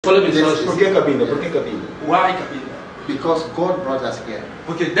Qual é a mensagem? Por que Cabinda? Por que Cabinda? Why Cabinda? Because God brought us here.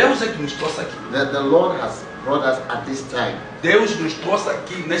 Porque Deus é que nos trouxe aqui. The Lord has brought us at this time. Deus nos trouxe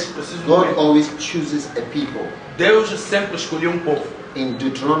aqui nesse preciso God momento. always chooses a people. Deus sempre escolheu um povo. In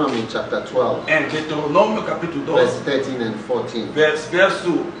Deuteronomy chapter 12, Em Deuteronômio capítulo 12, verse 13 and 14,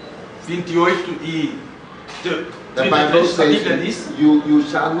 verso 28 e the Bible 33, a Bíblia says, diz: you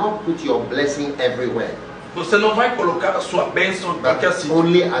shall not put your blessing everywhere, você não vai colocar a sua bênção em qualquer but sítio,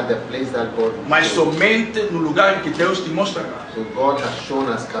 only at the place that God mas shows. somente no lugar em que Deus te mostrará. So God has shown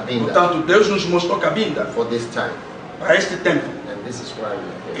us Cabinda Portanto, Deus nos mostrou Cabinda for this time, para este tempo. and this is why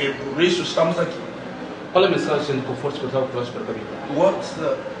we are here. E por isso estamos aqui. Qual é a mensagem de conforto espiritual que traz para a Cabinda? What's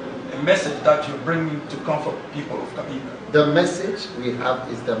the message that you're bringing to comfort people of Cabinda? The message we have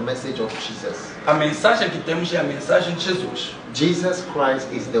is the message of Jesus. A mensagem que temos é a mensagem de Jesus. Jesus Christ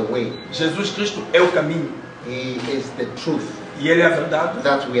is the way. Jesus Cristo é o caminho. He is the truth E Ele é a verdade.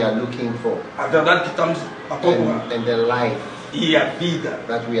 that we are looking for, A verdade que estamos a procurar. and the life E a vida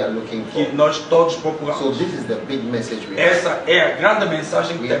that we are looking que for. nós todos So procuramos. this is the big message we have. Essa é a grande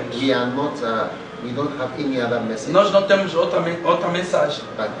mensagem que temos. We are not, we don't have any other message Nós não temos outra mensagem.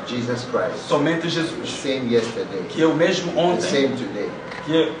 but Jesus Christ. Somente The Jesus. same yesterday, Que é o mesmo the ontem. same today,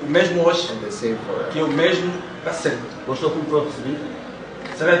 Que é o mesmo hoje. and the same Que é forever. o mesmo para sempre. Gostou como foi recebido?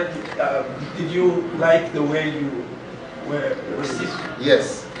 Será que, did you like the way you were received?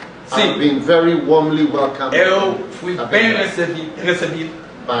 Yes, Sim. I've been very warmly welcomed Eu fui bem Cabinda recebido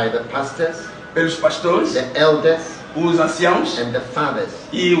by the pastors, pelos pastores, the elders, os anciãos and the fathers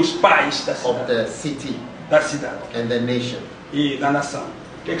e os pais da of cidade, the city and and the nation. da nação.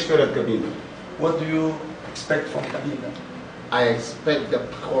 O que espera de Cabinda? What do you expect from Cabinda? I expect the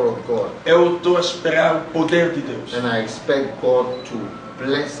power of God, Eu estou a esperar o poder de Deus. and I expect God to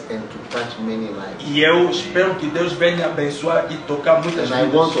bless and to touch many lives. E eu espero que Deus venha abençoar e tocar muitas And I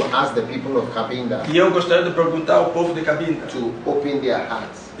want vidas. to ask the people of Cabinda E eu gostaria de perguntar ao povo de Cabinda to open their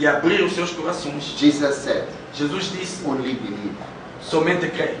hearts. e abrir os seus corações. Jesus said, Jesus disse: only believe, somente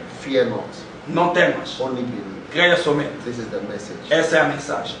creia, fear not, não temas, only believe. creia somente. This is the message. Essa é a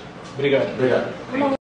mensagem. Obrigado. Obrigado.